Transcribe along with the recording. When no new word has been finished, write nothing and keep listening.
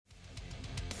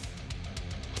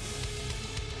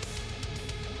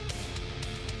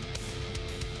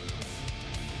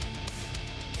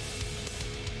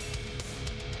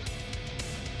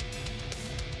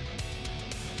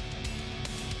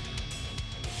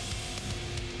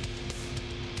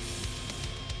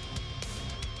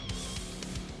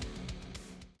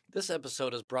This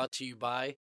episode is brought to you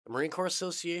by the Marine Corps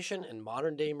Association and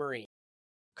Modern Day Marine,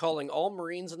 calling all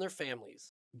Marines and their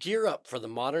families. Gear up for the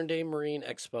Modern Day Marine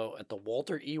Expo at the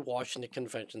Walter E. Washington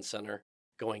Convention Center,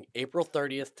 going April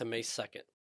 30th to May 2nd.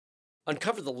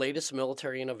 Uncover the latest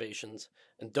military innovations,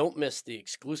 and don't miss the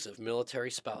exclusive Military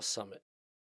Spouse Summit.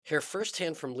 Hear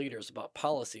firsthand from leaders about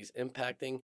policies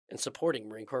impacting and supporting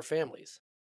Marine Corps families.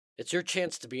 It's your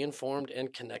chance to be informed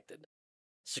and connected.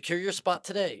 Secure your spot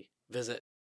today. Visit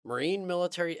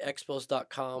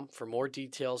MarineMilitaryExpos.com for more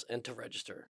details and to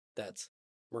register. That's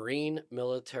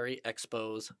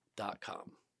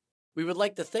MarineMilitaryExpos.com. We would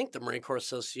like to thank the Marine Corps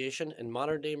Association and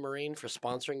Modern Day Marine for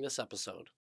sponsoring this episode.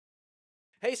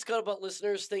 Hey, Scuttlebutt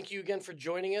listeners, thank you again for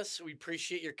joining us. We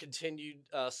appreciate your continued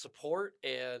support,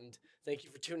 and thank you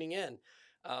for tuning in.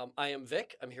 I am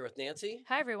Vic. I'm here with Nancy.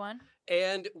 Hi, everyone.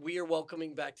 And we are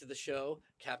welcoming back to the show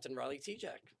Captain Riley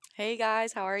Tejcek. Hey,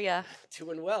 guys. How are you?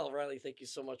 Doing well. Riley, thank you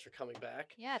so much for coming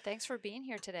back. Yeah, thanks for being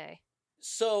here today.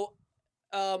 So,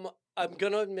 I'm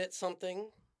going to admit something.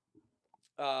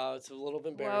 It's a little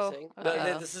bit embarrassing. But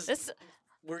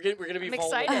we're going to be I'm vulnerable.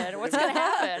 excited. What's going to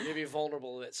happen? We're going to be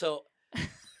vulnerable with it. So,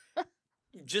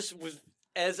 just was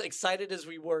as excited as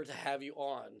we were to have you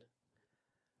on,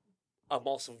 I'm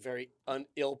also very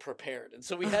ill prepared. And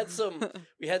so we had some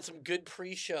good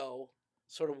pre-show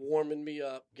sort of warming me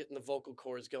up, getting the vocal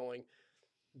cords going.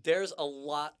 There's a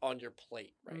lot on your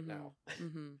plate right now.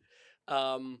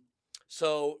 Mm-hmm.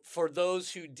 So for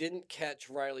those who didn't catch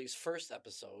Riley's first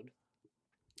episode,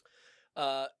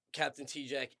 Captain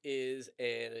Tejcek is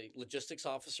a logistics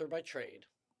officer by trade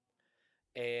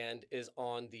and is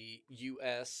on the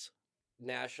U.S.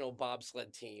 National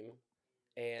Bobsled Team.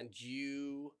 And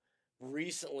you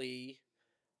recently,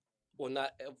 well,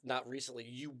 not recently,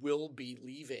 you will be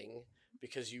leaving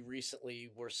because you recently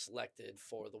were selected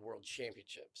for the World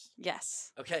Championships.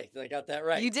 Yes. Okay, I got that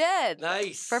right. You did.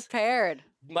 Nice. Prepared.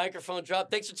 Microphone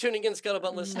drop. Thanks for tuning in,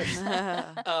 Scuttlebutt listeners.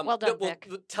 Well done, Vic.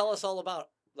 Tell us all about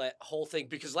that whole thing,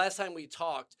 because last time we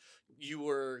talked, you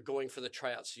were going for the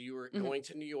tryouts. So you were going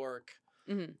to New York,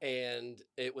 and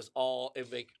it was all It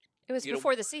was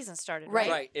before the season started, Right.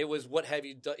 Right. It was, what have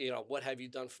you done? What have you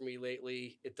done for me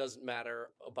lately? It doesn't matter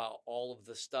about all of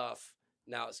the stuff.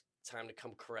 Now it's time to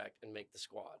come correct and make the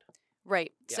squad.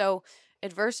 Right. Yeah. So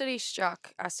adversity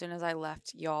struck as soon as I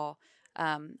left y'all.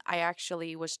 I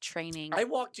actually was training. I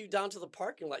walked you down to the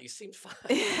parking lot. You seemed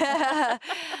fine.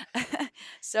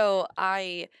 So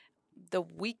the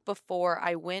week before,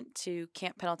 I went to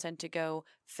Camp Pendleton to go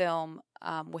film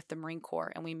with the Marine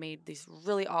Corps, and we made these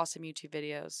really awesome YouTube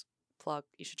videos. Plug,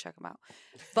 you should check them out.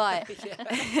 But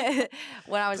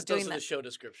when I was doing that, the show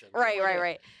description.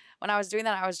 Right. When I was doing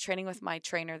that, I was training with my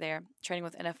trainer there, training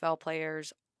with NFL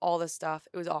players, all this stuff.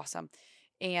 It was awesome.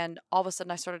 And all of a sudden,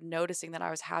 I started noticing that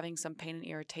I was having some pain and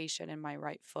irritation in my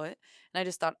right foot. And I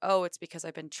just thought, oh, it's because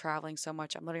I've been traveling so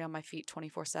much. I'm literally on my feet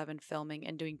 24/7 filming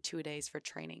and doing 2 days for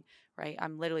training, right?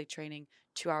 I'm literally training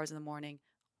 2 hours in the morning,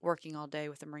 working all day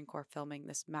with the Marine Corps, filming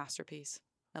this masterpiece.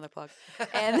 Another plug.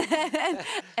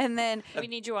 And then We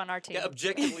need you on our team. Yeah,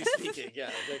 objectively speaking,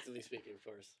 of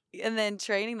course. And then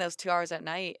training those 2 hours at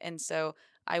night. And so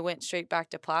I went straight back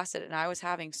to Placid, and I was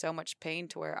having so much pain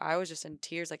to where I was just in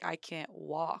tears. Like, I can't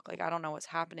walk. Like, I don't know what's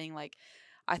happening. Like,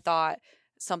 I thought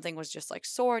something was just like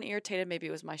sore and irritated. Maybe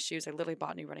it was my shoes. I literally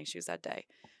bought new running shoes that day.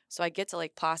 So I get to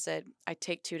Lake Placid. I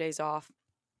take 2 days off.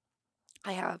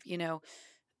 I have,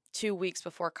 2 weeks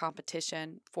before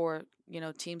competition for,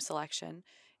 team selection.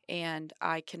 And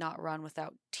I cannot run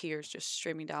without tears just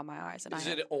streaming down my eyes. And is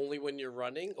it only when you're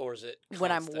running, or is it constant?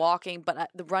 When I'm walking? But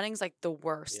the running's like the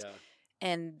worst. Yeah.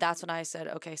 And that's when I said,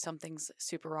 okay, something's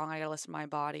super wrong. I got to listen to my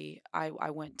body.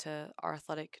 I went to our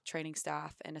athletic training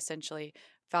staff and essentially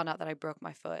found out that I broke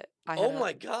my foot.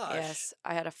 My gosh. Yes.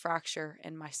 I had a fracture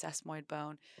in my sesamoid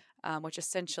bone, which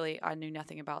essentially, I knew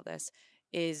nothing about this,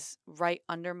 is right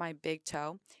under my big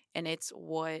toe. And it's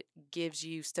what gives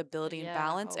you stability and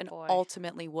balance, and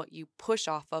ultimately what you push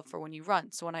off of for when you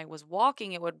run. So when I was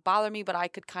walking, it would bother me, but I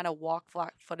could kind of walk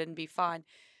flat-footed and be fine.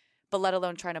 But let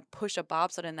alone trying to push a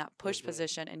bobsled in that push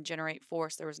position and generate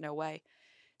force, there was no way.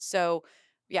 So,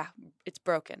 yeah, it's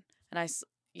broken. And I,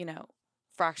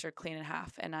 fractured clean in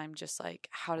half. And I'm just like,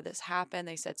 how did this happen?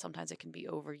 They said sometimes it can be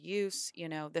overuse,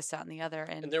 this, that, and the other.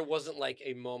 And there wasn't like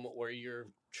a moment where you're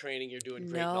training, you're doing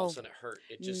great, and all of a sudden it hurt.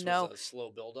 It just was a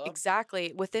slow buildup.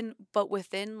 Exactly. Within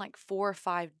like 4 or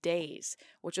 5 days,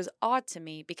 which was odd to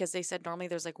me because they said normally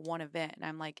there's like one event. And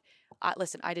I'm like,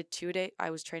 listen, I did 2 days.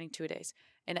 I was training 2 days.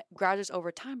 And it graduates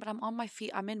over time, but I'm on my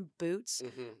feet. I'm in boots,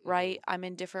 right? I'm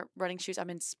in different running shoes.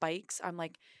 I'm in spikes. I'm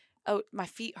like, oh, my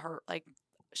feet hurt. Like,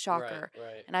 shocker.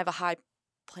 Right. And I have a high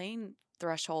plane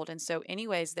threshold. And so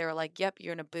anyways, they were like, yep,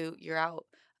 you're in a boot. You're out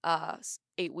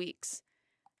 8 weeks.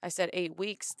 I said 8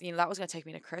 weeks, that was going to take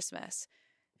me to Christmas.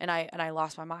 And I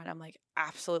lost my mind. I'm like,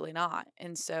 absolutely not.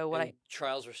 And so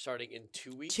trials were starting in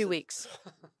 2 weeks? 2 weeks.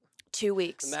 2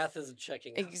 weeks. The math isn't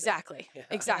checking. Exactly. Yeah.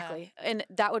 Exactly. Yeah. And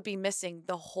that would be missing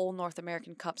the whole North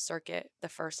American Cup circuit the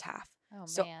first half. Oh,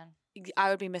 so man. I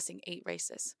would be missing 8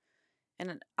 races.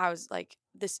 And I was like,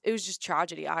 it was just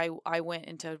tragedy. I went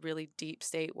into a really deep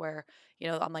state where,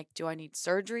 I'm like, do I need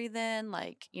surgery then?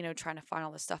 Like, trying to find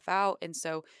all this stuff out. And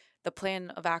so the plan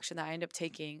of action that I ended up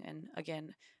taking, and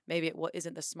again, maybe it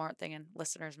isn't the smart thing, and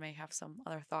listeners may have some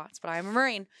other thoughts, but I'm a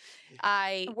Marine.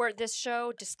 We're this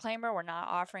show, disclaimer, we're not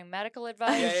offering medical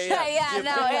advice.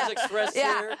 Expressed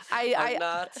here. I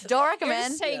not. Don't recommend. You're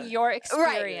just saying your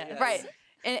experience. Right.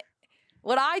 And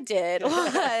what I did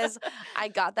was I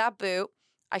got that boot.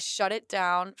 I shut it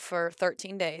down for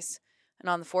 13 days. And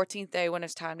on the 14th day, when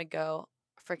it's time to go,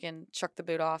 I freaking chucked the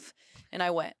boot off and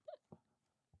I went.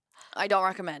 I don't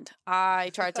recommend.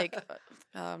 I tried to take,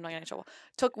 I'm not getting in trouble.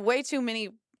 Took way too many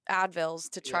Advils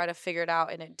to try to figure it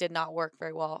out, and it did not work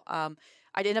very well. I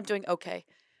ended up doing okay.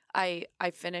 I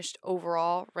finished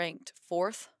overall ranked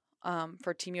 4th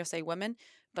for Team USA Women,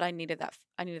 but I needed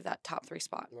that top 3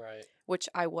 spot, right? Which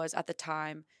I was at the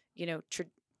time.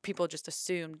 People just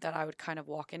assumed that I would kind of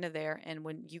walk into there, and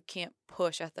when you can't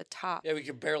push at the top, we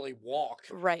could barely walk.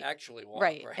 Right, actually walk.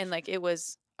 Right, and I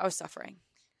was suffering.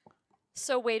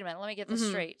 So wait a minute, let me get this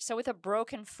straight. So with a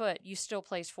broken foot, you still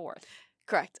placed 4th.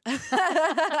 Correct.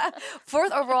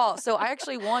 4th overall. So I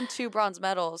actually won 2 bronze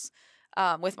medals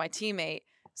with my teammate.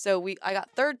 So I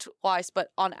got 3rd twice, but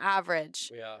on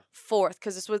average, 4th,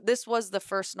 because this was the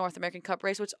first North American Cup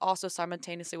race, which also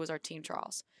simultaneously was our team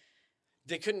trials.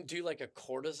 They couldn't do like a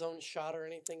cortisone shot or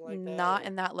anything like that? Not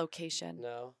in that location.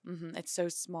 No. It's so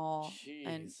small. Jeez.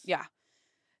 And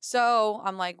so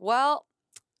I'm like, well,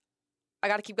 I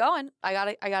got to keep going. I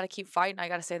got to keep fighting. I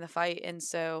got to stay in the fight. And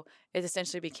so it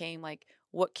essentially became like,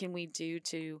 what can we do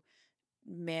to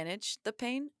manage the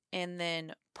pain and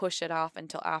then push it off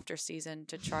until after season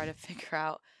to try to figure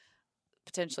out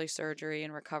potentially surgery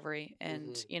and recovery.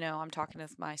 And, I'm talking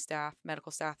with my staff,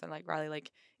 medical staff, and like, Riley, like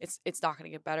it's not going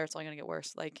to get better. It's only going to get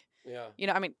worse. Like,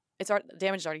 I mean, the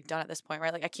damage is already done at this point,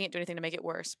 right? Like I can't do anything to make it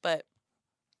worse, but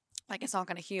like, it's not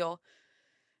going to heal.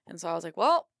 And so I was like,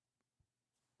 well,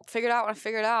 figured out what I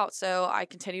figured out. So I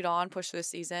continued on, pushed through the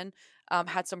season,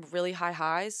 had some really high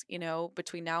highs,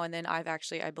 between now and then. I've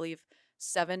actually, I believe,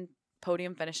 7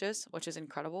 podium finishes, which is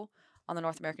incredible, on the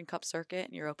North American Cup circuit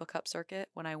and Europa Cup circuit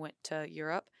when I went to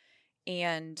Europe.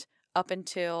 And up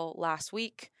until last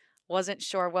week, wasn't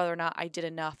sure whether or not I did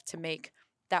enough to make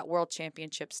that World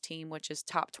Championships team, which is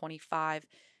top 25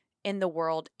 in the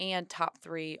world and top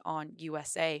 3 on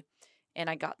USA. And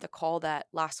I got the call that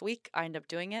last week I ended up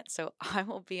doing it. So I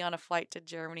will be on a flight to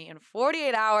Germany in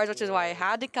 48 hours, which is why I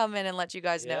had to come in and let you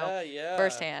guys know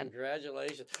firsthand.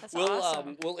 Congratulations. That's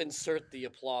awesome. We'll insert the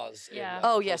applause.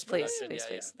 Yeah. Yes, please.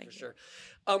 Please. Thank you. Sure.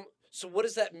 So what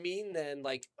does that mean then?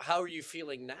 Like, how are you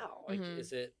feeling now? Like,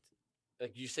 is it,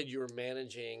 like you said you were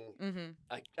managing,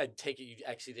 I take it you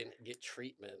actually didn't get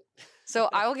treatment. So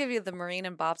I will give you the Marine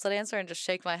and bobsled answer and just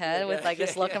shake my head with like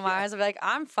this look in my eyes and be like,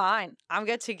 I'm fine. I'm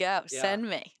good to go. Send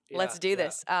me. Let's do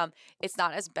this. It's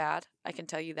not as bad. I can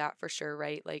tell you that for sure,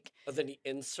 right? Like, are there any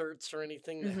inserts or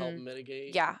anything to help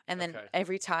mitigate? Yeah. And then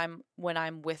every time when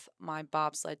I'm with my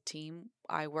bobsled team,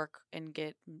 I work and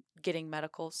getting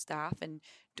medical staff and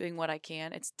doing what I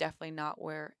can. It's definitely not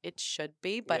where it should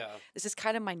be, but this is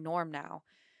kind of my norm now.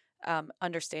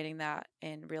 Understanding that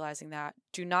and realizing that.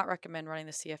 Do not recommend running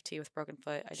the CFT with broken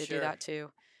foot. I did do that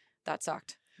too. That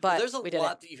sucked. But there's a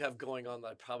lot that you have going on that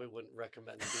I probably wouldn't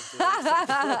recommend to be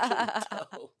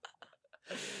doing.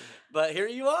 But here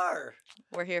you are.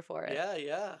 We're here for it.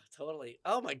 Yeah, totally.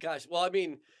 Oh my gosh. Well, I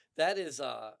mean, that is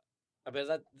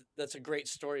that's a great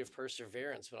story of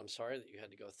perseverance, but I'm sorry that you had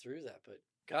to go through that. But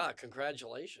God,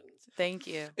 congratulations. Thank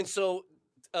you. And so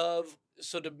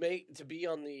to be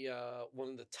on the one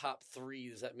of the top 3,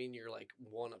 does that mean you're like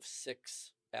one of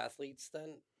 6 athletes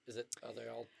then? Are they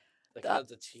all like how's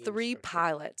the team 3 structured?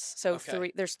 Pilots. So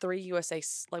there's 3 USA,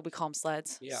 like we call them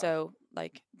sleds. Yeah. So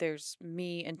like there's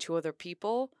me and 2 other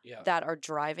people Yeah. that are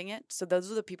driving it. So those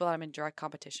are the people that I'm in direct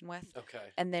competition with. Okay.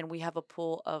 And then we have a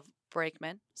pool of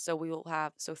brakemen. So we will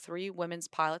have 3 women's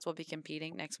pilots will be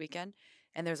competing next weekend.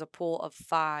 And there's a pool of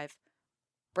 5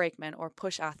 brakemen or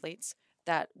push athletes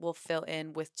that will fill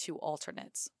in with 2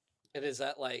 alternates. And is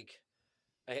that like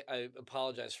I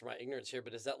apologize for my ignorance here,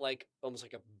 but is that like almost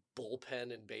like a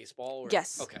bullpen in baseball? Or,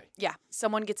 Yes. Okay. Yeah.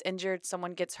 Someone gets injured,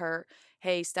 someone gets hurt.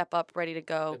 Hey, step up, ready to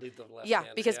go. Lead the left Yeah,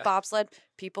 hand, because bobsled,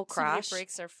 people Somebody crash.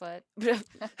 breaks their foot.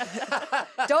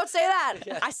 Don't say that.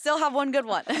 Yeah. I still have one good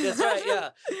one. That's right. Yeah,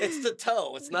 it's the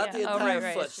toe. It's not the Yeah. Oh, entire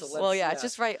right. foot. It's So just- let's, Well, yeah, it's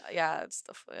just right. Yeah, it's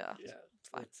the yeah. Yeah, It's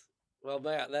fine. well,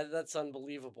 man, that's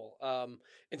unbelievable.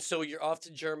 And so you're off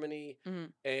to Germany,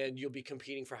 Mhm. and you'll be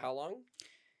competing for how long?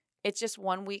 It's just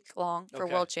 1 week long for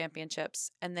Okay. World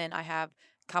Championships, and then I have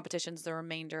competitions the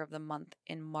remainder of the month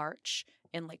in March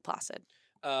in Lake Placid.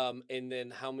 And then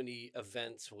how many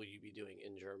events will you be doing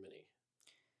in Germany?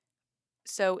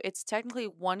 So it's technically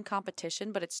one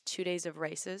competition, but it's 2 days of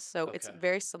races. So it's Okay.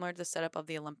 very similar to the setup of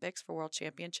the Olympics for World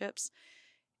Championships.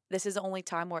 This is the only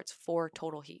time where it's 4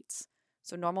 total heats.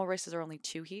 So normal races are only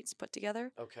 2 heats put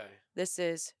together. Okay. This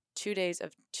is 2 days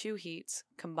of 2 heats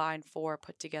combined 4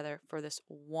 put together for this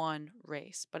one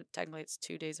race. But technically it's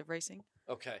 2 days of racing.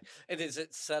 Okay. And is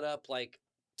it set up like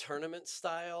tournament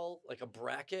style, like a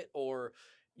bracket, or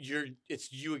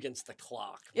it's you against the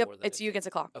clock? Yep, more than it's you anything? against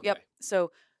the clock. Okay. Yep.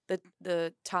 So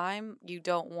the time you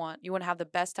want to have the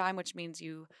best time, which means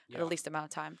you have Yeah. the least amount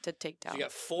of time to take So down. you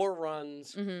got 4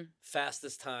 runs, Mm-hmm.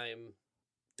 fastest time.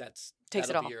 Takes it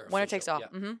that'll all. be your Winner takes official-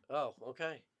 all. yeah. Mm-hmm. Oh,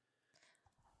 okay.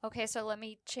 Okay, so let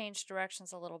me change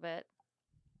directions a little bit.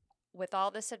 With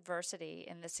all this adversity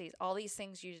and all these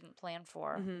things you didn't plan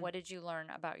for, Mhm. what did you learn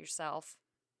about yourself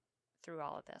through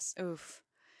all of this? Oof.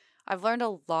 I've learned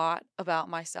a lot about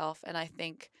myself, and I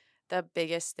think the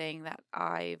biggest thing that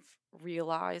I've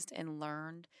realized and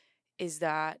learned is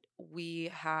that we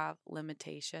have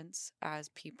limitations as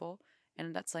people,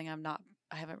 and that's something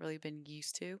I haven't really been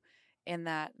used to, and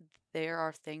that there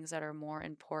are things that are more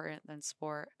important than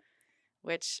sport,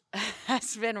 which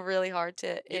has been really hard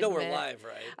to You know we're admit. live,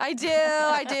 right? I do,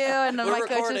 and We're my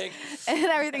coaches recording. and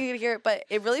everything you could hear it. But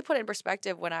it really put it in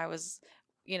perspective when I was,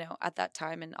 at that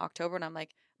time in October, and I'm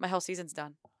like, my whole season's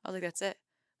done. I was like, that's it.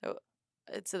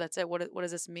 So that's it. What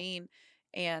does this mean?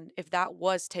 And if that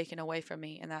was taken away from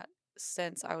me in that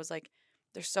sense, I was like,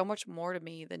 there's so much more to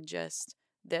me than just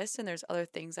this, and there's other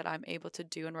things that I'm able to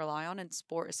do and rely on. And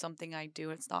sport is something I do.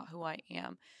 It's not who I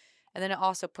am. And then it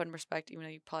also put in perspective, even though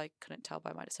you probably couldn't tell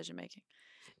by my decision making,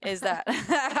 is that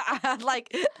I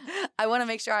want to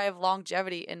make sure I have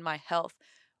longevity in my health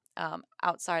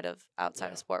outside of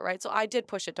sport, right? So I did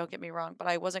push it, don't get me wrong, but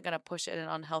I wasn't going to push it in an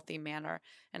unhealthy manner,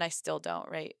 and I still don't,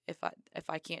 right? If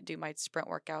I can't do my sprint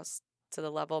workouts to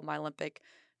the level of my Olympic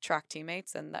track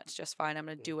teammates, then that's just fine. I'm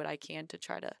going to do what I can to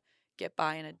try to get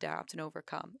by and adapt and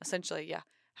overcome. Essentially, yeah.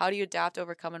 How do you adapt,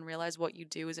 overcome, and realize what you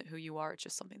do isn't who you are? It's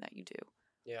just something that you do.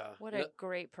 Yeah. What a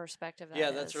great perspective that Yeah,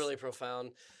 is. that's really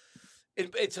profound.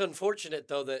 It's unfortunate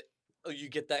though that you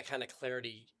get that kind of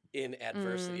clarity in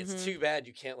adversity. Mhm. It's too bad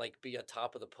you can't like be on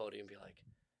top of the podium and be like,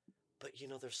 but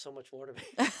there's so much more to me.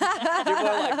 You're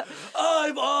more like,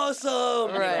 I'm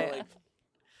awesome. Right.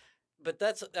 But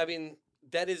that's going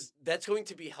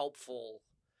to be helpful,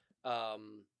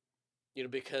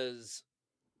 because,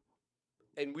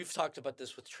 and we've talked about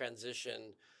this with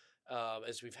transition,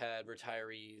 as we've had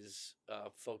retirees,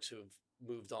 folks who have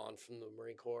moved on from the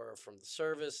Marine Corps or from the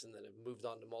service and then have moved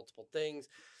on to multiple things,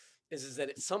 is that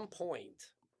at some point,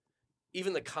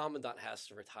 even the commandant has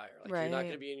to retire. Like you're not going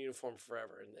to Right. be in uniform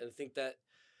forever. And I think that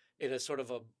in a sort of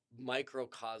a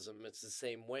microcosm, it's the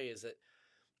same way, is that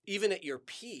even at your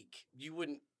peak, you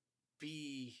wouldn't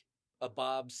be a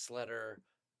bobsledder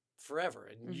forever.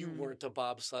 And you Mhm. weren't a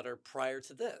bobsledder prior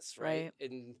to this, right?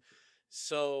 Right. And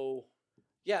so,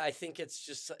 yeah, I think it's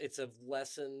a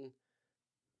lesson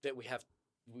that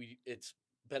it's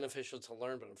beneficial to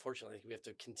learn, but unfortunately, I think we have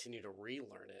to continue to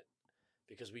relearn it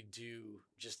because we do,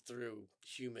 just through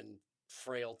human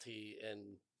frailty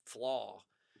and flaw,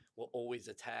 will always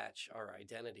attach our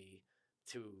identity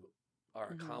to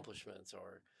our Mhm. accomplishments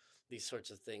or these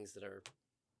sorts of things that are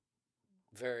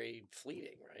very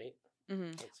fleeting, right?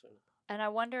 Mm-hmm. And I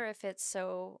wonder if it's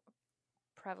so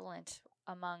prevalent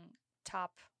among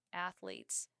top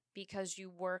athletes because you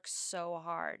work so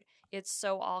hard. It's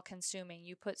so all-consuming.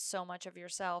 You put so much of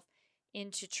yourself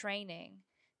into training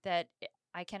that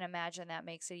I can imagine that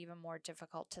makes it even more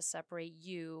difficult to separate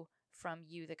you from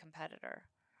you, the competitor.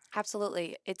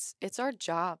 Absolutely. It's our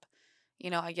job.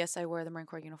 I guess I wear the Marine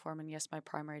Corps uniform, and yes, my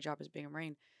primary job is being a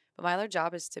Marine, but my other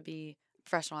job is to be a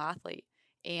professional athlete.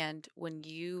 And when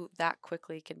you that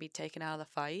quickly can be taken out of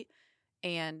the fight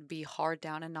and be hard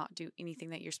down and not do anything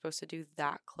that you're supposed to do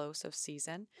that close of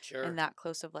season Sure. and that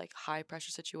close of like high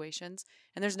pressure situations,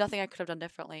 and there's nothing I could have done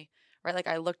differently, right? Like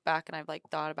I looked back and I've like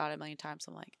thought about it a million times.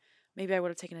 I'm like, maybe I would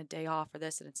have taken a day off for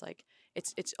this, and it's like,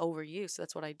 it's overuse. So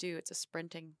that's what I do. It's a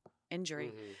sprinting injury.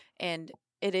 Mm-hmm. And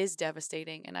it is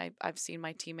devastating. And I've seen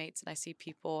my teammates, and I see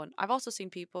people, and I've also seen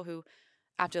people who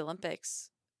after the Olympics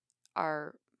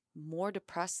are more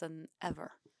depressed than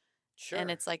ever. Sure.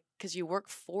 And it's like, because you work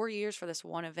 4 years for this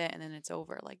one event, and then it's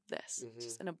over like this, Mm-hmm.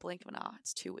 just in a blink of an eye.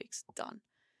 It's 2 weeks, done.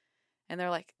 And they're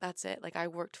like, that's it. Like, I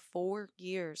worked 4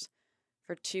 years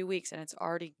for 2 weeks, and it's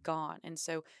already gone. And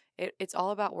so it's all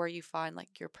about where you find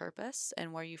like your purpose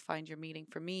and where you find your meaning.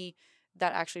 For me,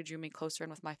 that actually drew me closer in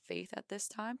with my faith at this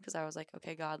time, because I was like,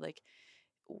 okay, God, like,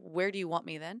 where do you want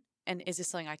me then? And is this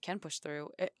something I can push through?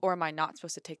 Or am I not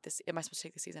supposed to take this? Am I supposed to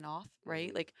take the season off? Right?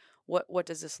 Mm-hmm. Like, what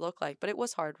does this look like? But it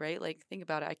was hard, right? Like, think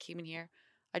about it. I came in here.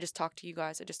 I just talked to you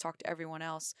guys. I just talked to everyone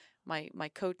else,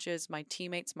 my coaches, my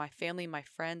teammates, my family, my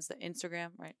friends, the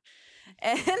Instagram, right?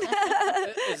 And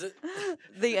Is it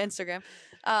the Instagram?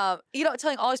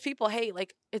 Telling all these people, hey,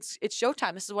 like, it's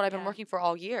showtime. This is what I've been working for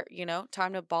all year.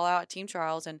 Time to ball out at team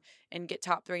trials and get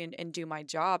top 3 and do my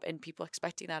job. And people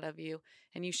expecting that of you,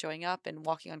 and you showing up and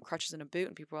walking on crutches in a boot,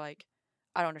 and people are like,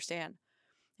 I don't understand.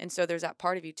 And so there's that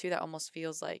part of you too that almost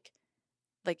feels like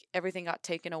everything got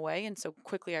taken away. And so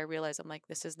quickly I realized, I'm like,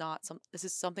 this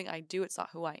is something I do. It's not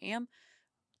who I am.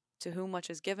 To whom much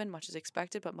is given, much is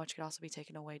expected, but much can also be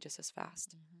taken away just as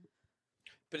fast. Mm-hmm.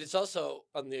 But it's also,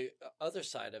 on the other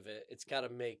side of it, it's got to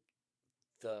make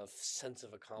the sense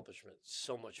of accomplishment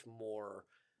so much more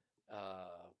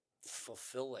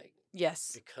fulfilling.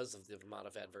 Yes. Because of the amount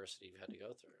of adversity you've had to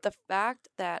go through. The fact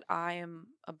that I am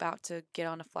about to get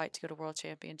on a flight to go to World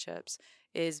Championships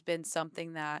has been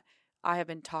something that I have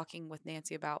been talking with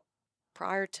Nancy about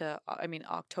prior to,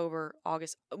 October,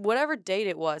 August, whatever date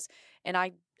it was. And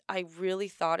I really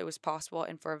thought it was possible.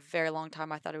 And for a very long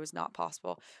time, I thought it was not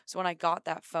possible. So when I got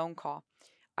that phone call,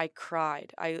 I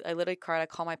cried. I literally cried. I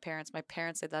called my parents. My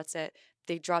parents said, that's it.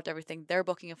 They dropped everything. They're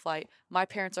booking a flight. My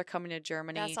parents are coming to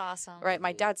Germany. That's awesome. Right.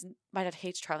 My dad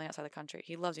hates traveling outside the country.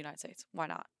 He loves the United States. Why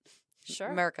not? Sure.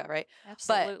 America, right?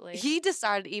 Absolutely. But he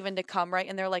decided even to come, right?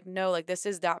 And they're like, no, like, this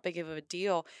is that big of a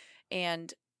deal.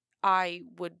 And I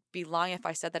would be lying if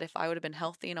I said that if I would have been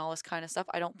healthy and all this kind of stuff,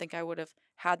 I don't think I would have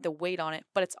had the weight on it.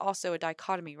 But it's also a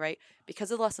dichotomy, right?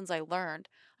 Because of the lessons I learned,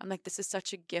 I'm like, this is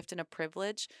such a gift and a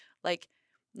privilege. Like,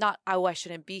 not, oh, I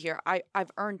shouldn't be here.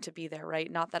 I've earned to be there,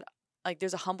 right? Not that, like,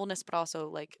 there's a humbleness, but also,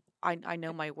 like, I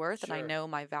know my worth and I know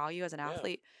my value as an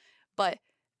athlete. But,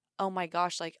 oh my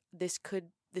gosh, like, this could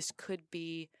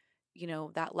be,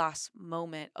 that last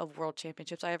moment of world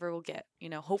championships I ever will get.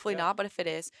 Hopefully not, but if it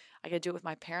is, I got to do it with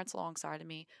my parents alongside of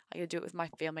me. I got to do it with my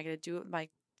family. I got to do it with my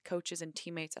coaches and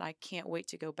teammates. And I can't wait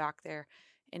to go back there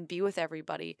and be with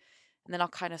everybody. And then I'll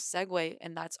kind of segue.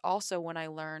 And that's also when I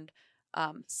learned,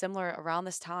 similar around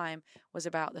this time, was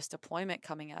about this deployment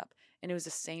coming up. And it was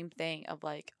the same thing of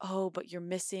like, oh, but you're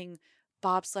missing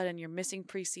bobsled and you're missing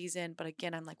preseason. But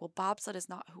again, I'm like, well, bobsled is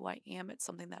not who I am. It's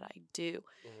something that I do.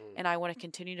 Mm-hmm. And I want to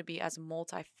continue to be as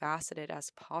multifaceted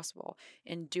as possible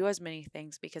and do as many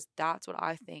things, because that's what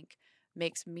I think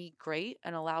makes me great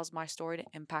and allows my story to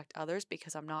impact others,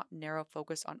 because I'm not narrow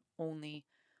focused on only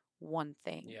one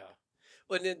thing. Yeah.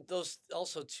 Well, and then those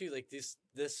also too, like this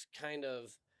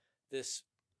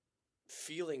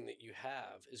feeling that you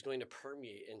have is going to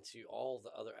permeate into all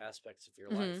the other aspects of your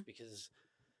life, because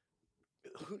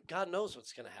God knows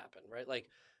what's going to happen, right? Like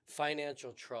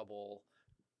financial trouble,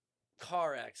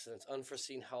 car accidents,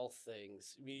 unforeseen health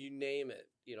things, you name it,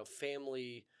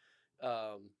 family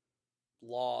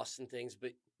loss and things,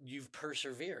 but you've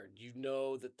persevered. You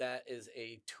know that is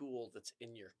a tool that's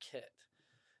in your kit.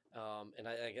 And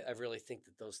I really think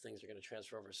that those things are going to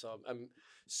transfer over. So I'm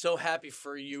so happy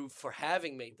for you for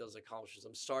having made those accomplishments.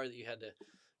 I'm sorry that you had to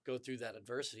go through that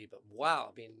adversity, but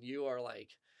wow, I mean, you are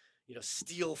like,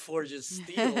 steel forges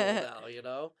steel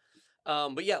now,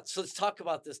 But yeah, so let's talk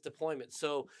about this deployment.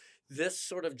 So this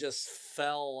sort of just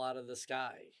fell out of the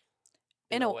sky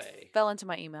in a way. Fell into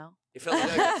my email. It fell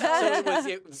so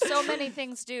it was so many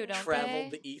things do, don't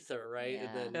traveled they? the ether, right?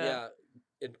 Yeah. And then,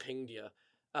 it pinged you.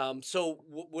 So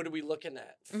what are we looking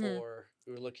at for?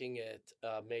 Mm-hmm. We're looking at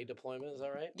May deployment, is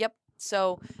that right? Yep.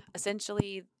 So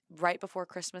essentially, right before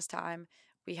Christmas time,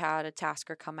 we had a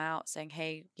tasker come out saying,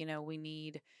 hey, we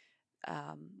need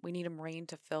a Marine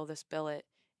to fill this billet,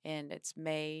 and it's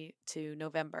May to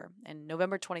November, and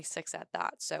November 26th at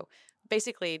that. So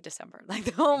basically December, like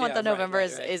the whole month of November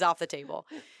is off the table.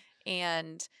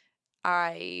 And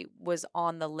I was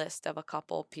on the list of a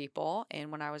couple people,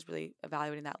 and when I was really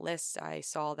evaluating that list, I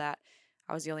saw that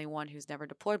I was the only one who's never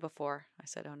deployed before. I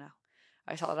said, oh no.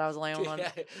 I saw that I was the only one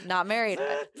not married.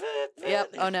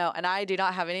 Yep. Oh no. And I do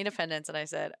not have any dependents. And I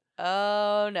said,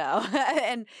 oh no.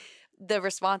 And the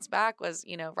response back was,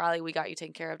 Riley, we got you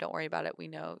taken care of. Don't worry about it. We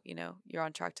know, you're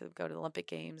on track to go to the Olympic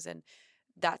Games, and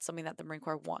that's something that the Marine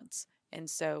Corps wants. And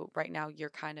so right now you're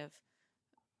kind of,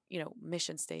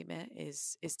 mission statement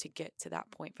is to get to that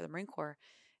point for the Marine Corps.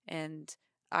 And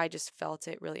I just felt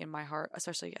it really in my heart,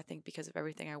 especially I think because of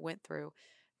everything I went through,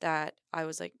 that I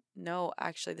was like, no,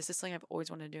 actually, this is something I've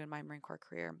always wanted to do in my Marine Corps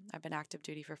career. I've been active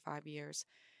duty for 5 years,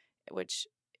 which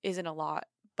isn't a lot,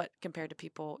 but compared to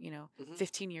people,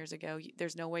 15 years ago,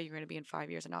 there's no way you're going to be in 5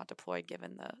 years and not deployed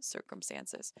given the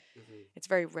circumstances. It's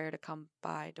very rare to come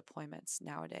by deployments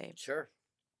nowadays. Sure.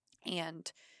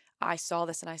 And I saw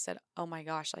this and I said, oh my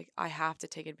gosh, like I have to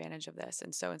take advantage of this.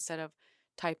 And so instead of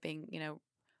typing,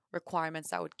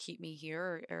 requirements that would keep me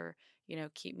here or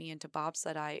keep me into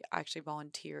bobsled, I actually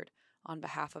volunteered on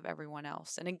behalf of everyone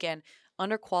else. And again,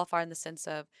 underqualified in the sense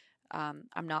of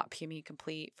I'm not PME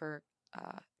complete for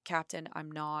captain. I'm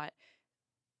not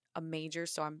a major,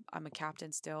 so I'm a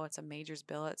captain still. It's a major's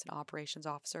billet. It's an operations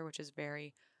officer, which is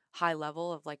very high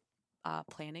level of like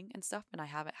planning and stuff. And I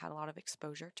haven't had a lot of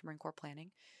exposure to Marine Corps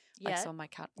planning. Like some of my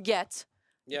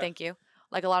Thank you.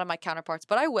 Like a lot of my counterparts,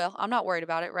 but I will. I'm not worried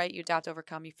about it, right? You adapt,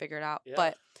 overcome, you figure it out. Yeah.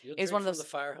 But it's one of those the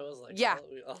fire hose, like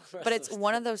but it's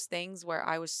one of those things where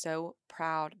I was so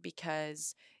proud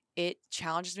because it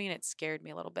challenged me and it scared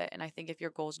me a little bit. And I think if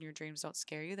your goals and your dreams don't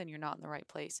scare you, then you're not in the right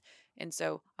place. And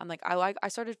so I'm like, I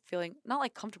started feeling not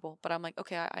like comfortable, but I'm like,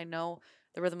 okay, I know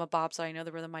the rhythm of bobsled. I know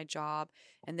the rhythm of my job.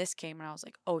 And this came and I was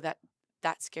like, oh, that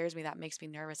scares me. That makes me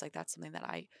nervous. Like that's something that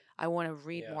I want to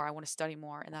read more. I want to study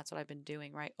more. And that's what I've been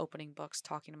doing, right? Opening books,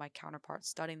 talking to my counterparts,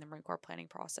 studying the Marine Corps planning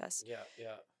process.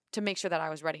 Yeah. To make sure that I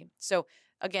was ready. So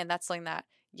again, that's something that,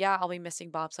 I'll be missing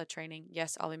bobsled training.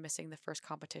 Yes, I'll be missing the first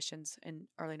competitions in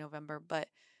early November, but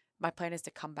my plan is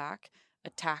to come back,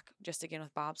 attack just again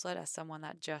with bobsled as someone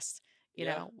that just,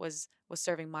 was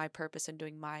serving my purpose and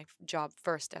doing my job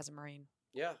first as a Marine.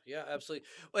 Yeah, absolutely.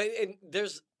 And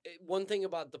there's one thing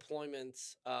about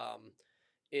deployments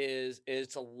is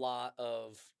it's a lot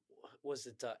of, was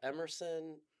it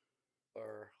Emerson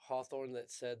or Hawthorne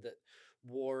that said that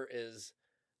war is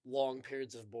long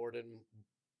periods of boredom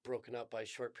broken up by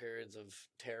short periods of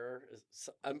terror.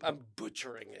 I'm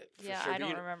butchering it. Yeah, sure. I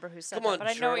don't remember who said that, but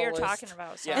I know what you're talking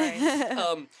about. Sorry.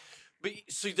 Yeah. But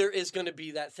so there is going to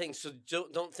be that thing. So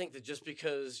don't think that just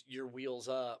because your wheels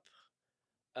up,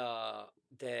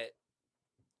 that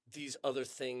these other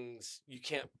things you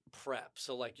can't prep.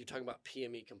 So like you're talking about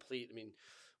PME complete. I mean,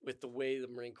 with the way the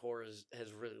Marine Corps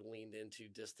has really leaned into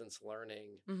distance learning,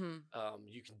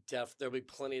 you can there'll be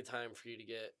plenty of time for you to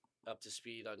get up to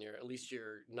speed on at least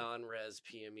your non-res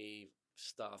PME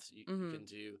stuff you can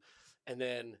do. And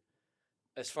then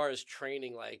as far as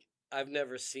training, like I've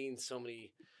never seen so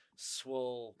many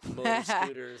swole motor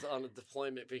scooters on a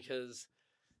deployment because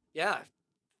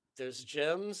there's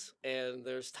gyms and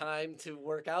there's time to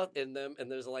work out in them.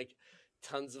 And there's like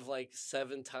tons of like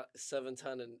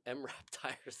 7-ton and MRAP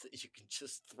tires that you can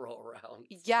just throw around.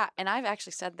 Yeah. And I've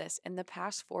actually said this in the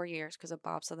past 4 years because of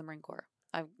bobsled the Marine Corps.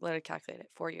 I've literally calculated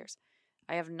it, 4 years.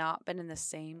 I have not been in the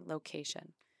same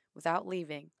location without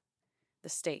leaving the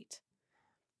state.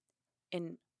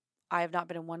 And I have not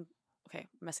been in one. Okay,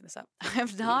 I'm messing this up. I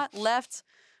have not left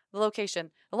the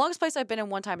location. The longest place I've been in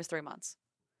one time is 3 months.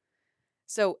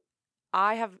 So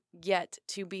I have yet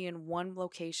to be in one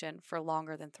location for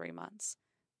longer than 3 months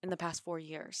in the past 4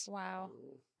 years. Wow.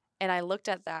 And I looked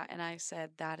at that and I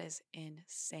said, that is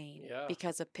insane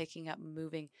because of picking up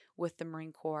moving with the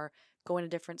Marine Corps, going to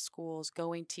different schools,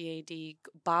 going TAD,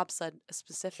 bobsled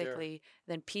specifically,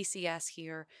 then PCS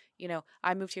here.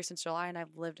 I moved here since July and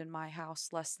I've lived in my house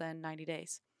less than 90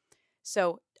 days.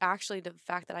 So actually the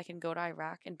fact that I can go to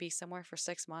Iraq and be somewhere for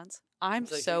 6 months, I'm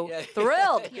so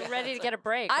thrilled. You're ready to get a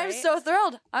break, I'm so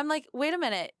thrilled. I'm like, wait a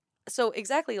minute. So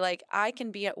exactly, like I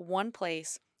can be at one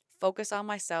place, focus on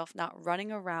myself, not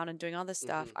running around and doing all this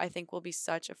stuff, I think will be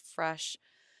such a fresh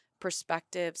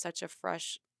perspective, such a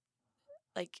fresh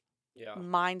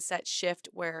mindset shift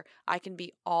where I can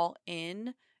be all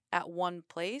in at one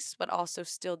place, but also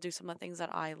still do some of the things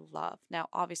that I love. Now,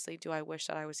 obviously, do I wish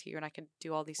that I was here and I could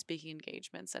do all these speaking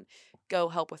engagements and go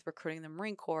help with recruiting the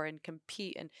Marine Corps and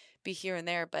compete and be here and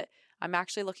there, but I'm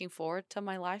actually looking forward to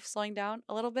my life slowing down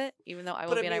a little bit, even though I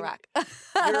will be in Iraq.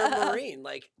 You're a Marine.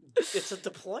 Like, it's a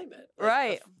deployment. Like,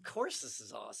 right. Of course this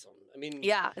is awesome. I mean,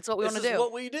 it's what we want to do. This is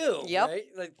what we do. Yep. Right?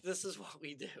 Like, this is what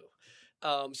we do.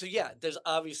 So, there's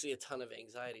obviously a ton of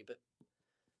anxiety, but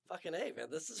fucking A, man,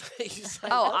 this is what you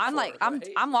signed up I'm for, like, right?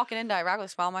 I'm walking into Iraq with a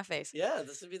smile on my face. Yeah,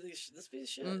 this would be the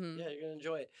shit. Yeah, you're gonna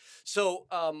enjoy it. So,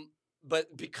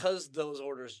 but because those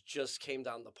orders just came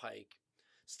down the pike,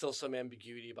 still some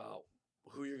ambiguity about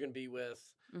who you're going to be with,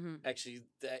 actually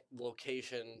that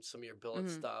location, some of your billet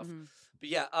stuff. Mm-hmm. But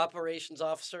yeah, operations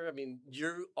officer, I mean,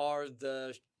 you are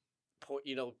the point,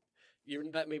 you're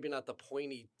not, maybe not the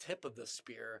pointy tip of the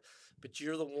spear, but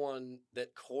you're the one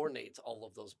that coordinates all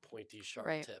of those pointy, sharp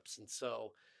tips. And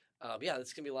so, yeah,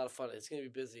 it's going to be a lot of fun. It's going to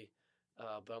be busy,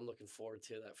 but I'm looking forward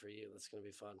to that for you. That's going to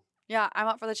be fun. Yeah, I'm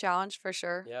up for the challenge for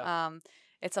sure. Yeah.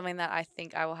 It's something that I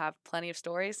think I will have plenty of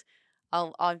stories.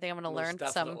 I think I'm going to learn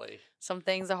some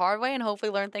things the hard way and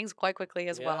hopefully learn things quite quickly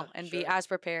as well and be as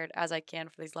prepared as I can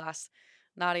for these last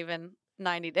not even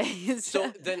 90 days.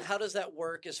 So then how does that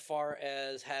work as far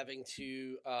as having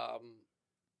to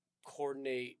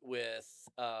coordinate with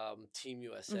Team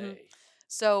USA? Mm-hmm.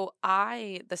 So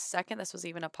the second this was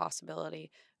even a possibility,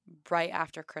 right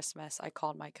after Christmas, I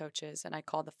called my coaches and I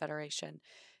called the federation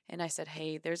and I said,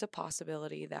 hey, there's a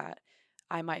possibility that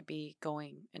I might be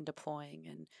going and deploying.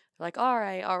 And they're like, all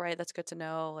right, that's good to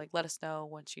know. Like, let us know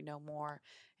once you know more.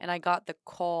 And I got the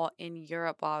call in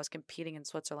Europe while I was competing in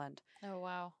Switzerland. Oh,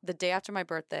 wow. The day after my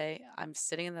birthday, I'm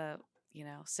sitting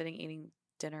eating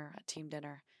dinner, a team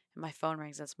dinner. And my phone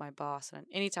rings. It's my boss. And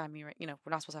anytime we're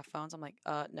not supposed to have phones. I'm like,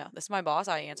 no, this is my boss.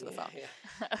 I answer the phone.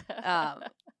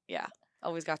 Yeah,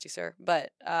 always got you, sir.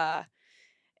 But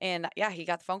and yeah, he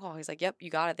got the phone call. He's like, yep, you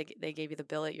got it. They gave you the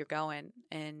billet. You're going.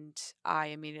 And I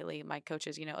immediately, my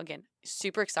coaches, again,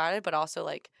 super excited, but also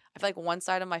like, I feel like one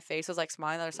side of my face was like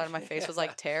smiling. The other side of my face was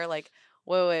like terror. Like,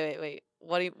 wait.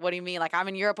 What do you mean? Like, I'm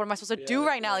in Europe. What am I supposed to do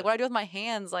right now? Like, what do I do with my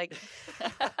hands? Like,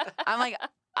 I'm like,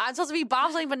 I'm supposed to be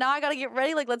bobsledding, but now I got to get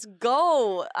ready. Like, let's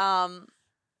go.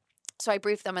 So I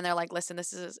briefed them and they're like, listen,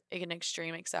 this is an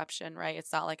extreme exception, right?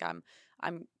 It's not like I'm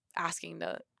asking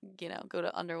to, go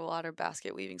to underwater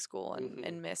basket weaving school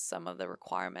and miss some of the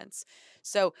requirements.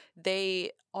 So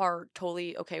they are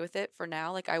totally okay with it for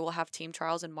now. Like, I will have team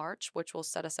trials in March, which will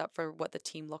set us up for what the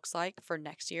team looks like for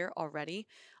next year already.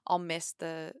 I'll miss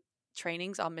the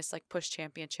trainings. I'll miss like push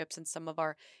championships and some of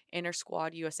our inter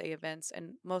squad USA events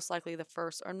and most likely the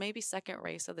first or maybe second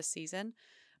race of the season.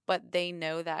 But they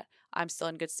know that I'm still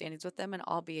in good standings with them and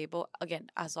I'll be able, again,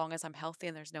 as long as I'm healthy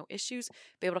and there's no issues,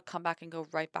 be able to come back and go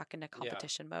right back into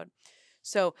competition mode.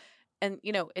 So, and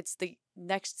it's the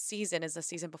next season is the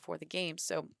season before the games.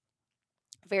 So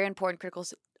very important, critical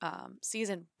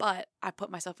season, but I put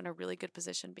myself in a really good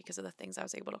position because of the things I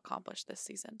was able to accomplish this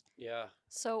season. Yeah.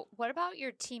 So what about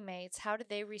your teammates? How did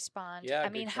they respond? Yeah, I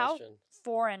mean, how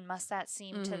foreign must that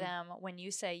seem to them when you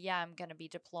say, yeah, I'm going to be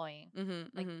deploying?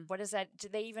 Like, what is that? Do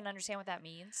they even understand what that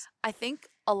means? I think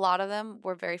a lot of them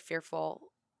were very fearful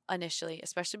initially,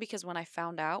 especially because when I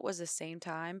found out was the same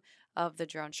time of the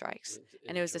drone strikes.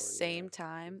 And it was the same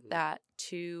time that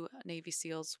 2 Navy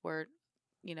SEALs were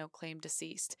claimed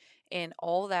deceased. And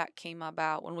all that came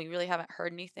about when we really haven't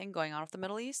heard anything going on with the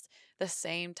Middle East. The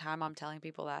same time I'm telling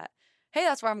people that, hey,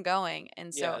 that's where I'm going.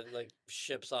 And so like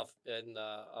ships off the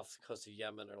coast of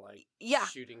Yemen are like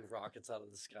shooting rockets out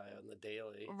of the sky on the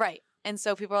daily. Right. And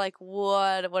so people are like,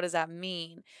 what does that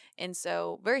mean? And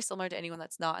so very similar to anyone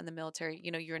that's not in the military,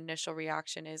 your initial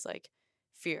reaction is like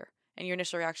fear. And your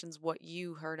initial reaction is what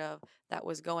you heard of that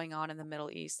was going on in the Middle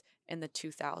East in the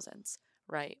 2000s.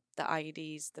 Right. The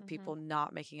IEDs, the people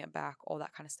not making it back, all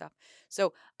that kind of stuff.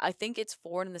 So I think it's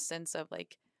foreign in the sense of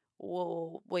like,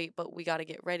 whoa, wait, but we got to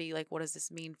get ready. Like, what does this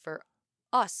mean for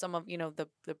us? Some of, the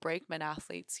brakeman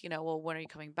athletes, well, when are you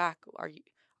coming back? Or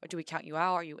do we count you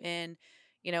out? Are you in?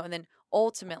 And then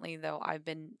ultimately though,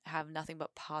 have nothing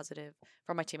but positive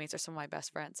from my teammates or some of my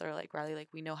best friends that are like, Riley, like,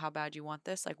 we know how bad you want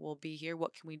this. Like, we'll be here.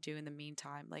 What can we do in the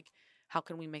meantime? Like, how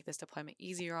can we make this deployment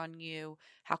easier on you?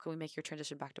 How can we make your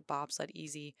transition back to bobsled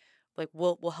easy? Like,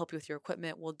 we'll help you with your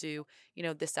equipment. We'll do,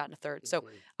 this, that, and a third. So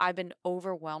I've been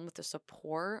overwhelmed with the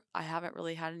support. I haven't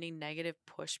really had any negative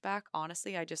pushback.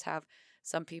 Honestly, I just have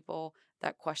some people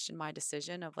that question my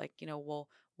decision of like, well,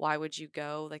 why would you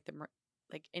go? Like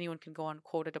anyone can go on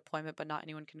quote a deployment, but not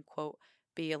anyone can quote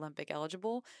be Olympic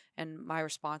eligible. And my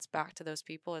response back to those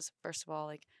people is, first of all,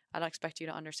 like, I don't expect you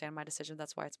to understand my decision.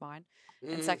 That's why it's mine.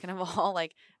 And second of all,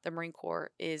 like, the Marine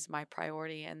Corps is my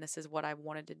priority. And this is what I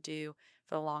wanted to do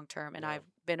for the long term. And I've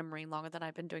been a Marine longer than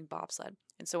I've been doing bobsled.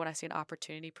 And so when I see an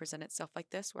opportunity present itself like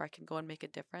this, where I can go and make a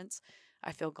difference,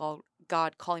 I feel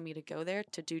God calling me to go there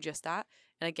to do just that.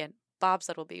 And again,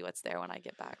 bobsled will be what's there when I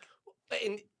get back.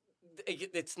 And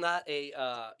it's not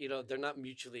they're not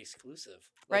mutually exclusive.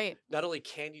 Like, right. Not only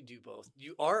can you do both,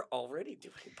 you are already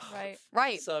doing both.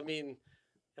 Right. So, I mean,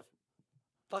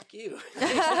 fuck you.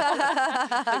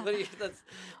 What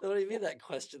do you mean that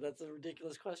question? That's a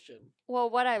ridiculous question. Well,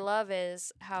 what I love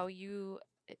is how you,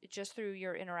 just through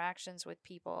your interactions with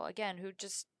people, again, who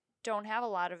just don't have a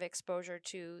lot of exposure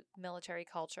to military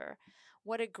culture,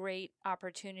 what a great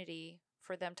opportunity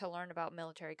for them to learn about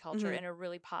military culture in a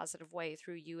really positive way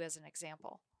through you as an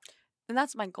example. And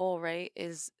that's my goal, right?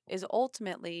 Is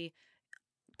ultimately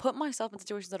put myself in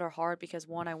situations that are hard because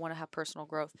one, I want to have personal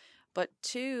growth, but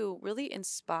two, really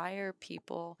inspire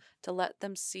people to let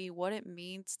them see what it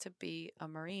means to be a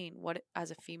Marine, as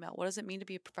a female. What does it mean to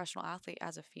be a professional athlete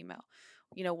as a female?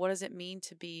 What does it mean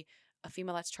to be a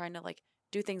female that's trying to like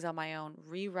do things on my own,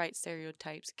 rewrite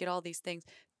stereotypes, get all these things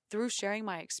through sharing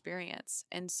my experience.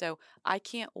 And so I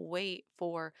can't wait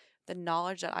for the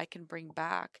knowledge that I can bring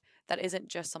back that isn't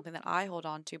just something that I hold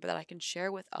on to, but that I can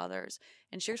share with others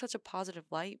and share such a positive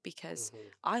light because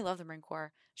I love the Marine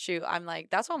Corps. Shoot, I'm like,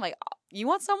 that's why I'm like, you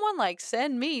want someone? Like,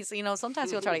 send me. So,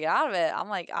 sometimes people try to get out of it. I'm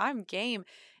like, I'm game.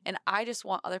 And I just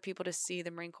want other people to see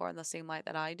the Marine Corps in the same light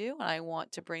that I do. And I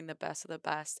want to bring the best of the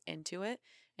best into it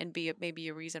and be maybe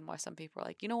a reason why some people are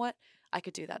like, you know what? I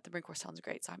could do that. The Marine Corps sounds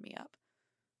great. Sign me up.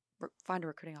 Find a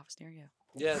recruiting office near you.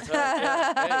 Yeah, that's right.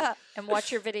 Yeah. Hey. And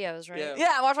watch your videos, right?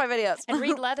 Yeah, watch my videos. And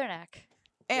read Leatherneck.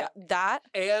 And that.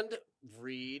 And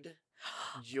read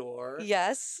your...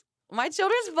 Yes. My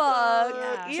children's book.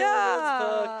 Children's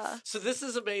book. So this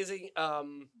is amazing.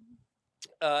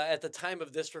 At the time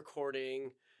of this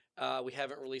recording, we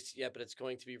haven't released it yet, but it's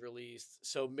going to be released.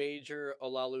 So Major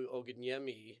Olalu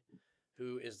Ogunyemi,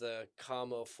 who is the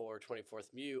commo for 24th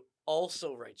MU,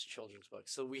 also writes children's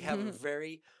books. So we have a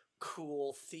very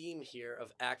cool theme here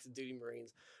of active duty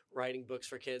Marines writing books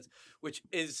for kids, which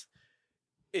is,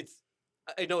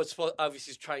 I know it's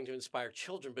obviously trying to inspire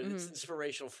children, but it's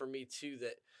inspirational for me too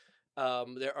that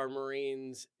there are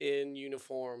Marines in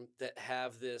uniform that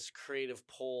have this creative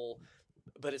pull,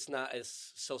 but it's not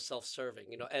as so self-serving.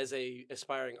 As a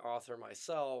aspiring author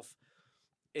myself,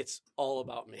 it's all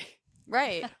about me.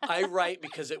 Right. I write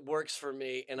because it works for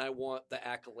me, and I want the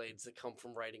accolades that come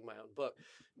from writing my own book.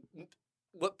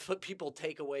 What people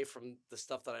take away from the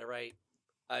stuff that I write,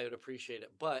 I would appreciate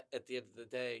it. But at the end of the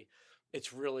day,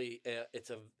 it's really it's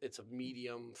a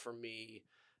medium for me,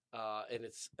 and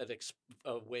it's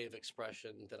a way of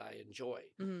expression that I enjoy.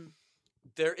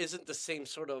 There isn't the same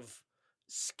sort of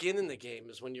skin in the game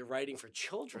as when you're writing for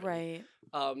children, right?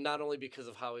 Not only because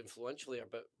of how influential they are,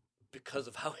 but because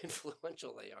of how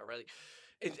influential they are, right?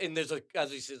 And there's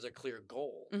as you said, there's a clear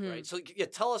goal, right? So yeah,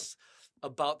 tell us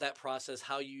about that process,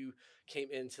 how you came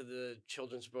into the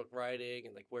children's book writing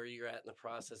and like where you're at in the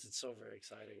process. It's so very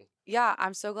exciting. Yeah,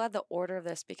 I'm so glad the order of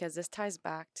this, because this ties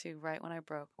back to right when I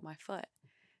broke my foot.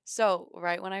 So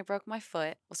right when I broke my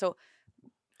foot, so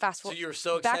fast forward. So you were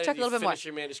so excited backtrack a little bit more.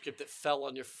 Your manuscript that fell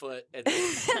on your foot. And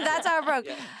that's how it broke.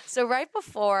 Yeah. So right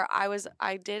before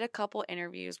I did a couple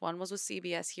interviews. One was with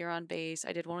CBS here on base.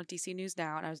 I did one with DC News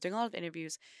Now, and I was doing a lot of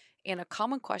interviews. And a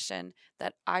common question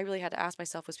that I really had to ask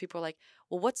myself was, people were like,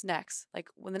 well, what's next? Like,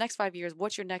 in the next 5 years,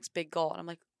 what's your next big goal? And I'm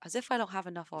like, as if I don't have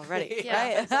enough already,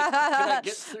 right? Can I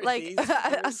get through these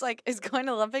I was like, is going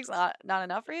to Olympics not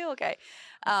enough for you? Okay.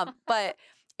 But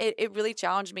it really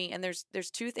challenged me. And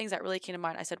there's two things that really came to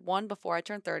mind. I said, one, before I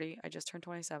turned 30, I just turned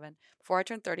 27. Before I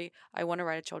turned 30, I want to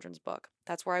write a children's book.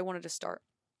 That's where I wanted to start.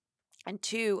 And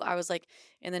two, I was like,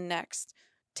 in the next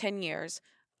 10 years,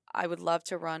 I would love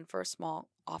to run for a small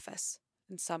office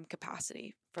in some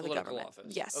capacity for Political the government.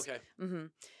 Office. Yes.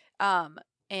 Okay.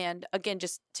 And again,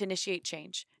 just to initiate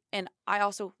change. And I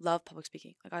also love public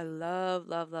speaking. Like, I love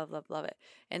it.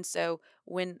 And so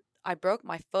when I broke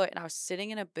my foot and I was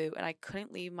sitting in a boot and I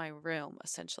couldn't leave my room,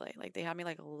 essentially, like they had me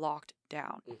like locked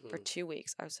down for 2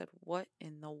 weeks. I said, what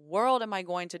in the world am I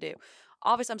going to do?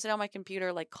 Obviously, I'm sitting on my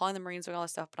computer, like calling the Marines and all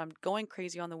this stuff, but I'm going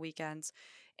crazy on the weekends.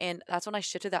 And that's when I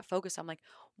shifted that focus. I'm like,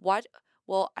 what?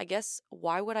 Well, I guess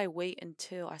why would I wait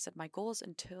until, I said, my goal is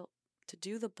to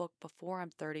do the book before I'm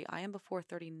 30. I am before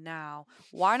 30 now.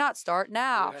 Why not start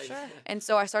now? Right. Sure. And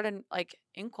so I started like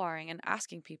inquiring and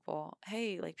asking people,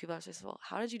 hey, like people are saying, well,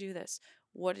 how did you do this?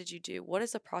 What did you do? What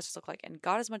does the process look like? And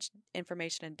got as much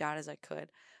information and data as I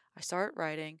could. I started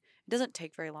writing. It doesn't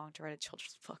take very long to write a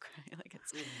children's book, right? Like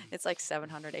it's like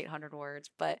 700, 800 words.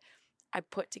 But I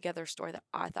put together a story that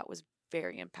I thought was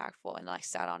very impactful, and I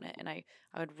sat on it and I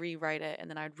would rewrite it, and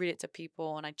then I'd read it to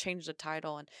people, and I changed the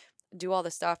title and do all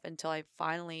this stuff until I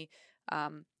finally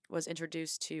was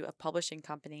introduced to a publishing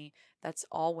company that's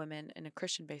all women and a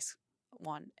Christian-based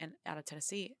one and out of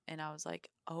Tennessee. And I was like,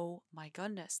 oh my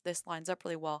goodness, this lines up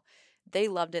really well. They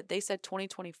loved it. They said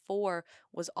 2024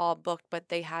 was all booked, but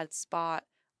they had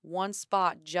one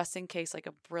spot just in case like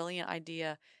a brilliant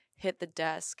idea hit the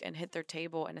desk and hit their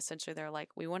table. And essentially they're like,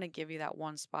 we want to give you that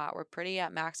one spot. We're pretty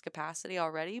at max capacity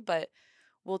already, but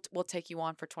we'll take you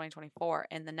on for 2024.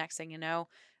 And the next thing you know,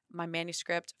 my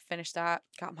manuscript, finished that,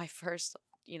 got my first,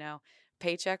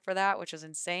 paycheck for that, which was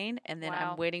insane. And then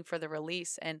I'm waiting for the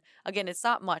release. And again, it's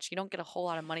not much. You don't get a whole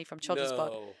lot of money from children's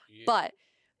book, but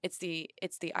it's the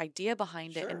idea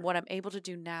behind it. And what I'm able to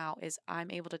do now is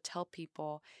I'm able to tell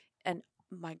people, and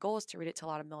my goal is to read it to a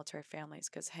lot of military families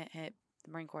because the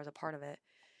Marine Corps is a part of it.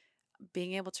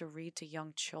 Being able to read to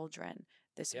young children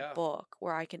this book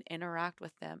where I can interact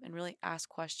with them and really ask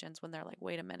questions when they're like,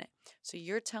 wait a minute. So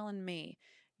you're telling me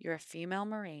you're a female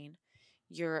Marine,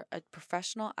 you're a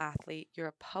professional athlete, you're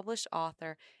a published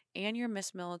author, and you're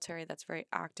Miss Military that's very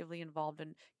actively involved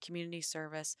in community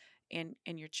service and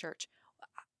in your church.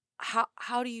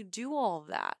 How do you do all of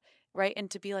that? Right?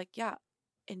 And to be like, yeah,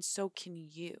 and so can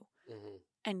you.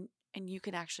 And you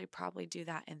can actually probably do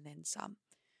that and then some.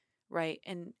 Right.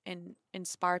 And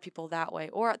inspire people that way.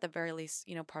 Or at the very least,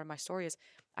 part of my story is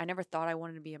I never thought I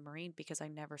wanted to be a Marine because I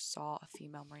never saw a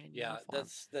female Marine in uniform. Yeah,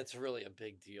 that's really a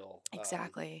big deal.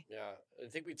 Exactly. I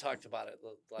think we talked about it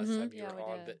the last time you were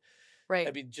on, did. But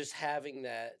I mean, just having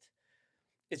that,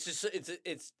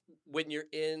 it's when you're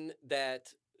in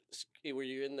that, where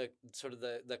you're in the sort of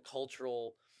the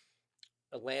cultural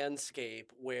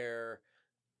landscape where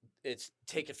it's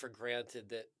taken for granted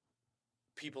that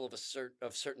people of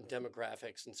certain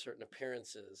demographics and certain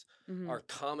appearances are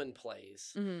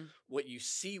commonplace. What you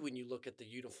see when you look at the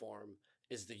uniform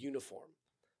is the uniform.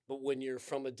 But when you're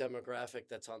from a demographic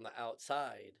that's on the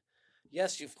outside,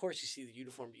 yes, of course you see the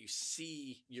uniform, but you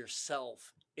see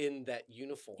yourself in that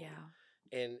uniform. Yeah.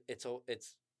 And it's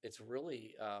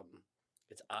really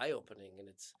it's eye-opening, and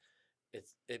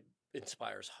it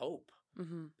inspires hope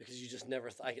because you just never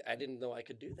I didn't know I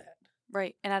could do that.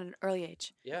 Right. And at an early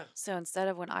age. Yeah. So instead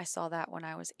of when I saw that when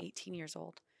I was 18 years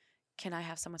old, can I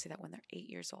have someone say that when they're 8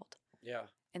 years old? Yeah.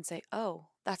 And say, oh,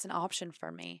 that's an option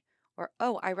for me. Or,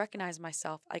 oh, I recognize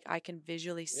myself. Like I can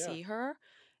visually see her.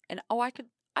 And, oh, I could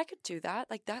do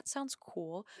that. Like that sounds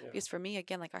cool. Yeah. Because for me,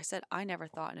 again, like I said, I never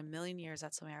thought in a million years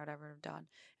that's something I would ever have done.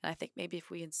 And I think maybe if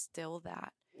we instill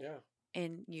that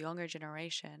in younger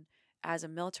generation as a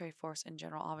military force in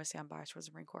general, obviously I'm biased towards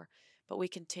the Marine Corps, but we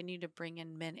continue to bring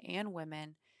in men and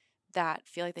women that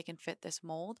feel like they can fit this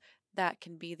mold, that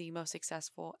can be the most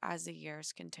successful as the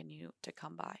years continue to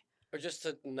come by. Or just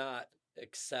to not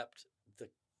accept the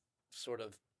sort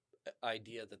of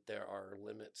idea that there are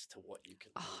limits to what you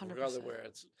can do, 100%. regardless where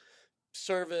it's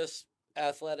service,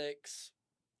 athletics,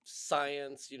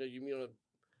 science.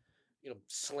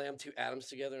 Slam two atoms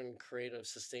together and create a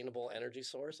sustainable energy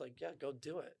source. Like, yeah, go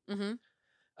do it.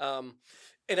 And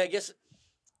I guess.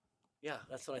 Yeah,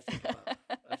 that's what I think about.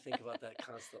 I think about that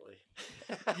constantly.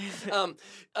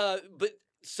 But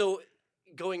so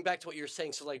going back to what you're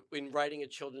saying, so like in writing a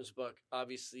children's book,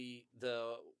 obviously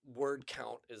the word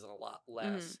count is a lot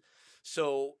less.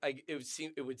 So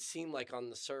it would seem like on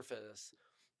the surface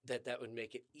that would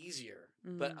make it easier.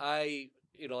 But I,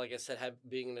 like I said,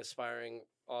 being an aspiring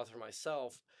author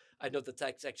myself, I know that's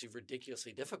actually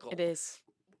ridiculously difficult. It is.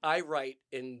 I write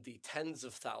in the tens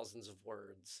of thousands of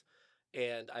words.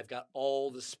 And I've got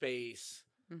all the space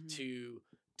to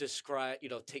describe,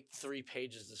 take 3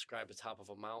 pages to describe the top of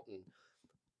a mountain.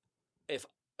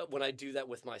 When I do that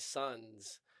with my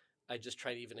sons, I just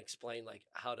try to even explain like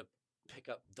how to pick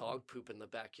up dog poop in the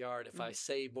backyard. If I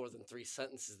say more than 3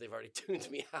 sentences, they've already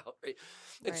tuned me out, right?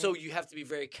 And so you have to be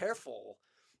very careful,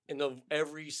 and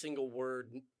every single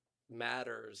word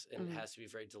matters, and it has to be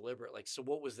very deliberate. Like, so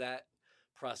what was that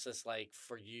process like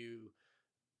for you?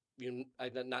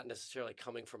 Not necessarily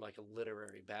coming from like a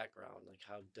literary background, like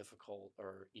how difficult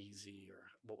or easy, or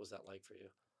what was that like for you?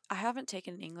 I haven't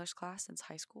taken an English class since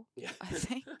high school, I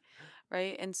think,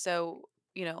 right? And so,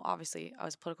 obviously I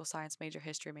was a political science major,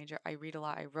 history major. I read a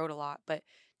lot, I wrote a lot, but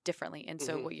differently. And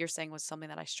so what you're saying was something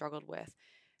that I struggled with.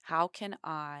 How can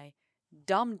I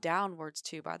dumb down words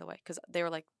too, by the way, because they were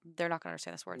like, they're not going to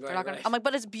understand this word. They're not going to. I'm like,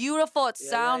 but it's beautiful. It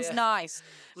sounds nice.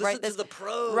 Listen to the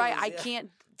prose. Right. I can't.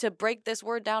 To break this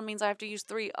word down means I have to use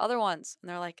 3 other ones. And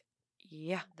they're like,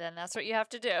 yeah. Then that's what you have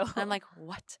to do. And I'm like,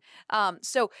 what?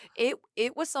 So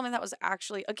it was something that was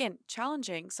actually, again,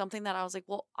 challenging. Something that I was like,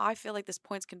 well, I feel like this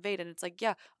point's conveyed. And it's like,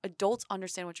 yeah, adults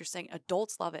understand what you're saying.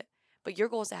 Adults love it. But your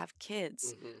goal is to have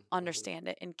kids understand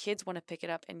it, and kids want to pick it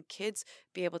up, and kids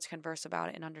be able to converse about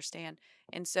it and understand.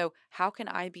 And so how can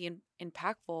I be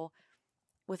impactful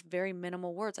with very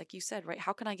minimal words? Like you said, right?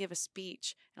 How can I give a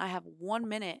speech and I have 1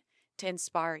 minute to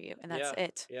inspire you, and that's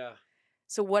it? Yeah.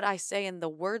 So what I say and the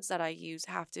words that I use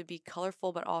have to be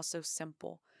colorful, but also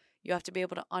simple. You have to be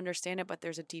able to understand it, but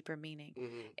there's a deeper meaning.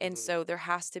 And so there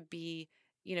has to be,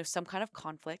 some kind of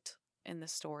conflict in the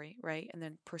story, right? And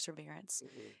then perseverance.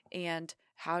 And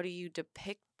how do you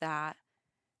depict that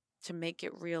to make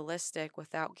it realistic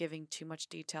without giving too much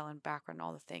detail and background and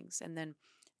all the things. And then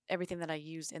everything that I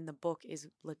use in the book is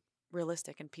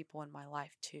realistic and people in my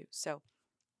life too. So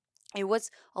it was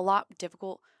a lot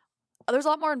difficult. There's a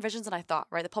lot more revisions than I thought,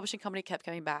 right? The publishing company kept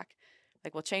coming back.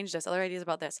 Like, we'll change this, other ideas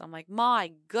about this. I'm like,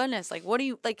 my goodness, like, what do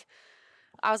you, like,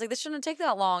 I was like, this shouldn't take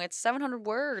that long. It's 700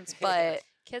 words, but.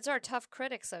 Kids are tough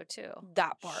critics, though, too.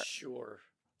 That part. Sure.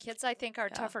 Kids, I think, are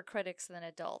tougher critics than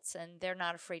adults, and they're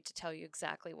not afraid to tell you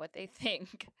exactly what they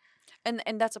think. And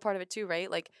that's a part of it, too,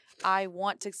 right? Like, I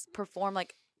want to perform,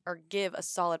 like, or give a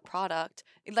solid product.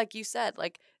 Like you said,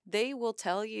 like, they will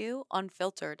tell you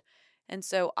unfiltered. And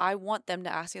so I want them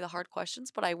to ask me the hard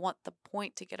questions, but I want the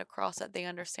point to get across that they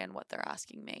understand what they're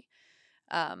asking me.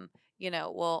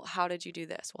 Well, how did you do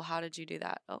this? Well, how did you do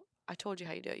that? Oh, I told you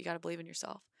how you do it. You got to believe in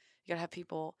yourself. You got to have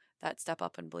people that step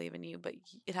up and believe in you, but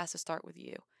it has to start with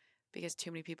you because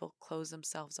too many people close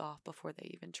themselves off before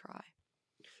they even try.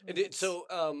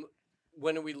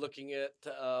 When are we looking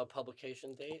at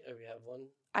publication date? Do we have one?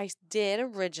 I did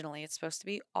originally. It's supposed to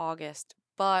be August.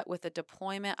 But with the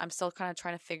deployment, I'm still kind of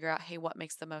trying to figure out, hey, what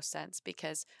makes the most sense?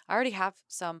 Because I already have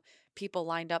some people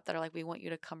lined up that are like, we want you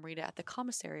to come read it at the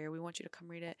commissary, or we want you to come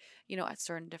read it, at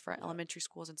certain different elementary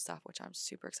schools and stuff, which I'm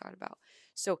super excited about.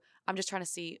 So I'm just trying to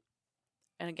see,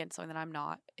 and again, something that I'm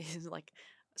not is like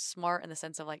smart in the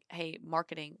sense of like, hey,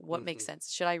 marketing, what makes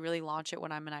sense? Should I really launch it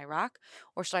when I'm in Iraq,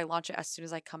 or should I launch it as soon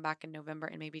as I come back in November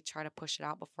and maybe try to push it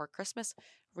out before Christmas,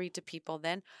 read to people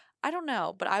then? I don't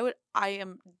know, but I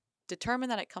am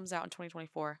determined that it comes out in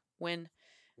 2024. When?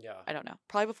 Yeah. I don't know.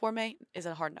 Probably before May is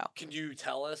a hard no. Can you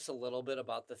tell us a little bit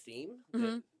about the theme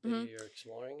that you're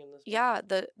exploring in this book? Yeah,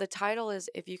 the title is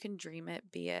If You Can Dream It,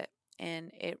 Be It.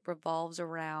 And it revolves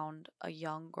around a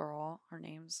young girl. Her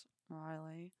name's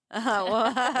Riley.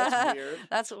 That's weird.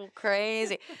 That's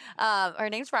crazy. Her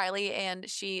name's Riley, and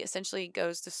she essentially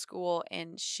goes to school,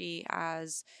 and she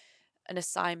has an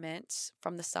assignment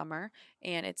from the summer.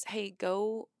 And it's, hey,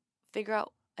 go figure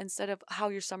out, instead of how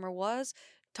your summer was,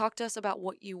 talk to us about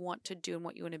what you want to do and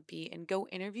what you want to be, and go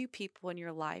interview people in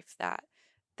your life that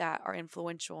are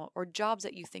influential, or jobs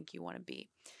that you think you want to be.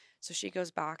 So she goes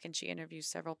back and she interviews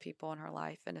several people in her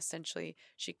life, and essentially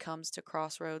she comes to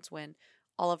crossroads when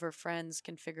all of her friends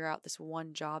can figure out this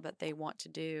one job that they want to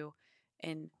do,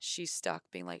 and she's stuck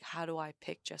being like, how do I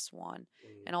pick just one?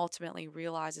 And ultimately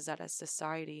realizes that as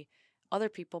society, other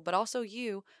people, but also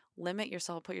you, limit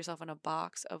yourself, put yourself in a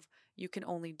box of you can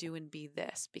only do and be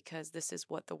this because this is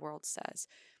what the world says,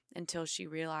 until she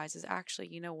realizes, actually,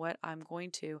 you know what? I'm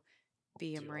going to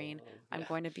be a Marine. I'm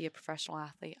going to be a professional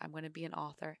athlete. I'm going to be an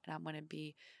author, and I'm going to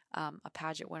be a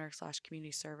pageant winner /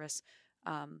 community service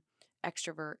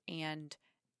extrovert, and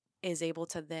is able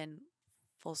to then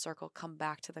full circle come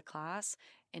back to the class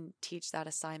and teach that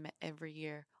assignment every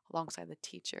year alongside the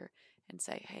teacher and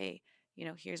say, hey,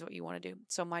 here's what you want to do.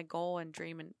 So my goal and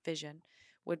dream and vision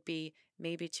would be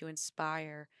maybe to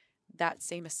inspire that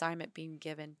same assignment being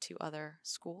given to other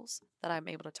schools that I'm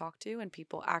able to talk to, and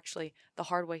people actually the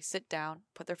hard way sit down,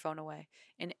 put their phone away,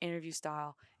 in interview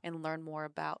style, and learn more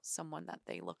about someone that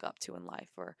they look up to in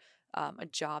life, or a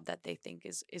job that they think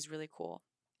is really cool.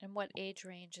 And what age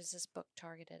range is this book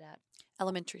targeted at?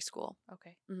 Elementary school.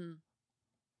 Okay. Mm-hmm.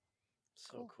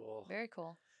 So cool. Very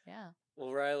cool. Yeah.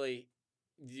 Well, Riley,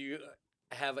 you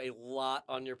have a lot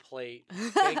on your plate.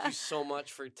 Thank you so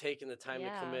much for taking the time to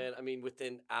come in. I mean,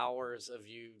 within hours of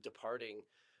you departing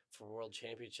for World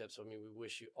Championships, I mean, we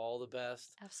wish you all the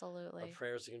best. Absolutely. Our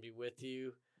prayers are going to be with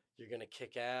you. You're going to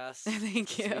kick ass.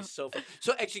 Thank you. So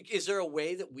actually, is there a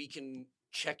way that we can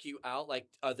check you out? Like,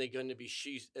 are they going to be,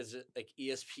 is it like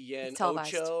ESPN,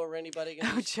 Ocho, or anybody?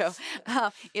 Ocho.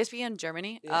 ESPN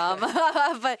Germany.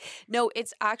 But no,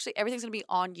 it's actually, everything's going to be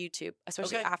on YouTube,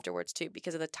 especially afterwards too,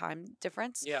 because of the time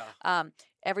difference. Yeah.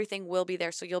 Everything will be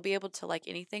there. So you'll be able to, like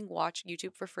anything, watch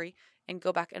YouTube for free and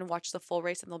go back and watch the full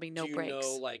race, and there'll be no breaks. Do you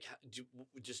know, like,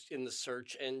 just in the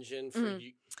search engine for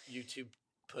YouTube,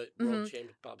 put World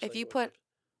Champion bobsleigh? If you put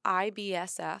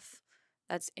IBSF,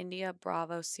 that's India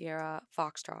Bravo Sierra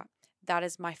Foxtrot, that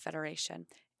is my federation,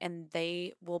 and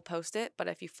they will post it. But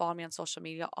if you follow me on social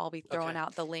media, I'll be throwing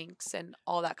out the links and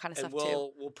all that kind of stuff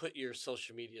too. We'll put your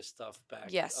social media stuff back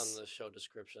on the show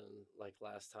description like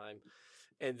last time.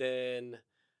 And then,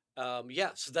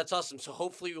 so that's awesome. So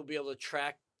hopefully we'll be able to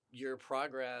track your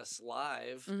progress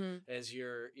live as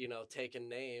you're, taking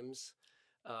names,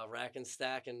 racking,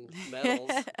 stacking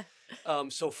medals.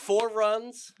 So 4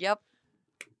 runs. Yep.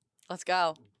 Let's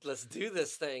go. Let's do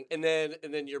this thing. And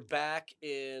then you're back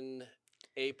in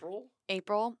April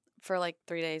for like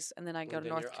 3 days, and then I go to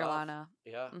North Carolina.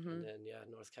 And then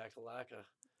North Kakalaka.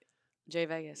 Jay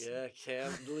Vegas. Yeah,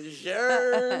 Camp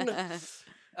Lejeune.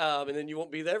 And then you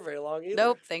won't be there very long either.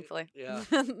 Nope, thankfully. Yeah.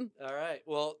 All right.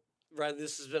 Well, Ryan,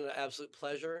 this has been an absolute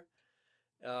pleasure.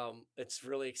 It's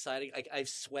really exciting. I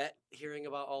sweat hearing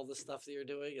about all the stuff that you're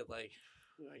doing, and like,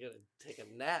 I gotta take a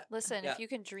nap. Listen, if you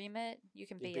can dream it, you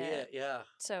can be it. Yeah.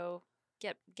 So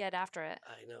get after it.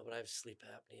 I know, but I have sleep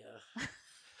apnea.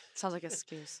 Sounds like an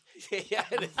excuse. Yeah,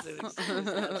 it is an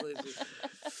excuse.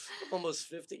 Almost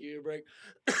 50. Give you a break.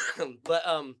 But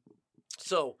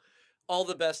so all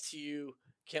the best to you.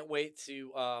 Can't wait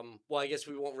to. Well, I guess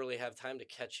we won't really have time to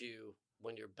catch you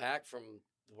when you're back from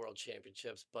the World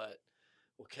Championships, but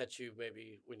we'll catch you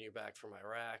maybe when you're back from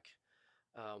Iraq.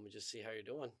 We'll just see how you're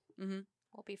doing. Mm-hmm.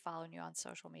 We'll be following you on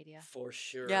social media. For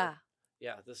sure. Yeah.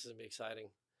 Yeah, this is going to be exciting.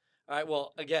 All right,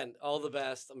 well, again, all the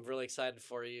best. I'm really excited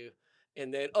for you.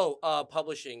 And then,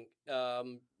 publishing.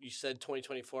 You said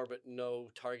 2024, but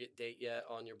no target date yet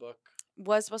on your book?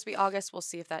 Was supposed to be August. We'll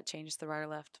see if that changes the right or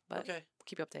left, but Okay. We'll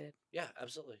keep you updated. Yeah,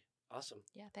 absolutely. Awesome.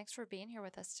 Yeah, thanks for being here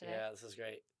with us today. Yeah, this is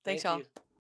great. Thanks, Thank y'all. you.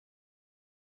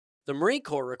 The Marine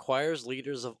Corps requires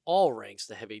leaders of all ranks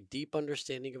to have a deep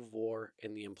understanding of war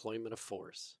and the employment of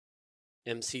force.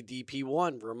 MCDP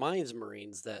 1 reminds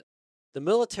Marines that the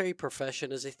military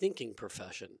profession is a thinking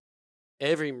profession.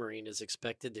 Every Marine is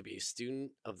expected to be a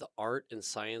student of the art and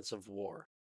science of war.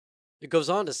 It goes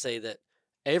on to say that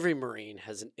every Marine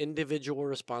has an individual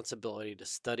responsibility to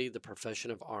study the profession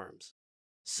of arms.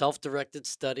 Self-directed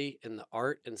study in the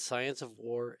art and science of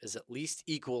war is at least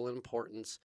equal in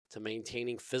importance to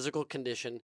maintaining physical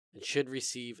condition and should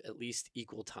receive at least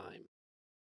equal time.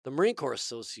 The Marine Corps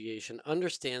Association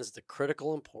understands the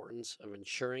critical importance of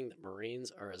ensuring that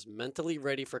Marines are as mentally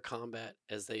ready for combat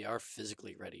as they are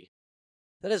physically ready.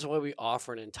 That is why we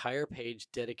offer an entire page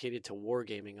dedicated to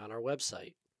wargaming on our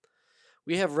website.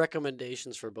 We have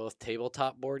recommendations for both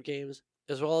tabletop board games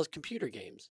as well as computer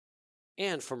games.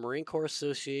 And for Marine Corps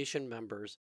Association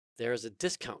members, there is a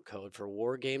discount code for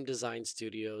Wargame Design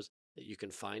Studios that you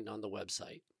can find on the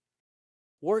website.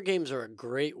 Wargames are a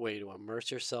great way to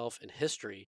immerse yourself in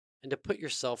history and to put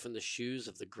yourself in the shoes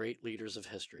of the great leaders of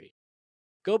history.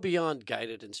 Go beyond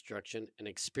guided instruction and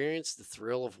experience the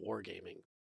thrill of wargaming.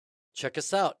 Check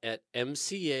us out at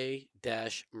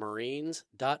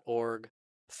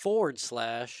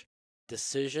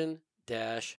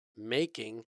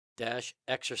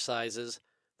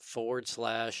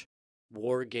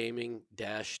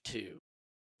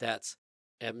That's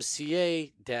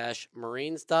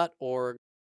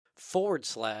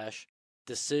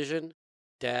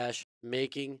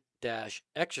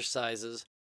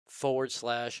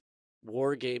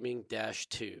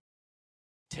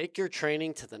Take your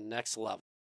training to the next level.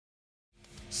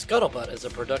 Scuttlebutt is a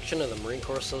production of the Marine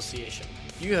Corps Association.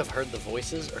 You have heard the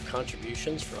voices or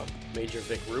contributions from Major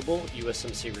Vic Rubel,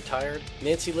 USMC retired,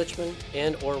 Nancy Lichman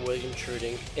and or William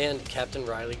Truding, and Captain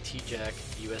Riley Tejcek,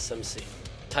 USMC.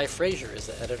 Ty Frazier is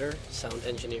the editor, sound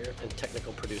engineer, and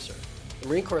technical producer. The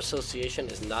Marine Corps Association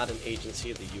is not an agency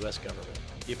of the U.S. government.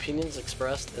 The opinions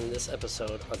expressed in this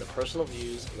episode are the personal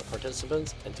views of the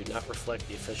participants and do not reflect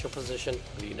the official position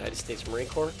of the United States Marine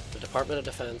Corps, the Department of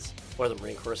Defense, or the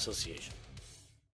Marine Corps Association.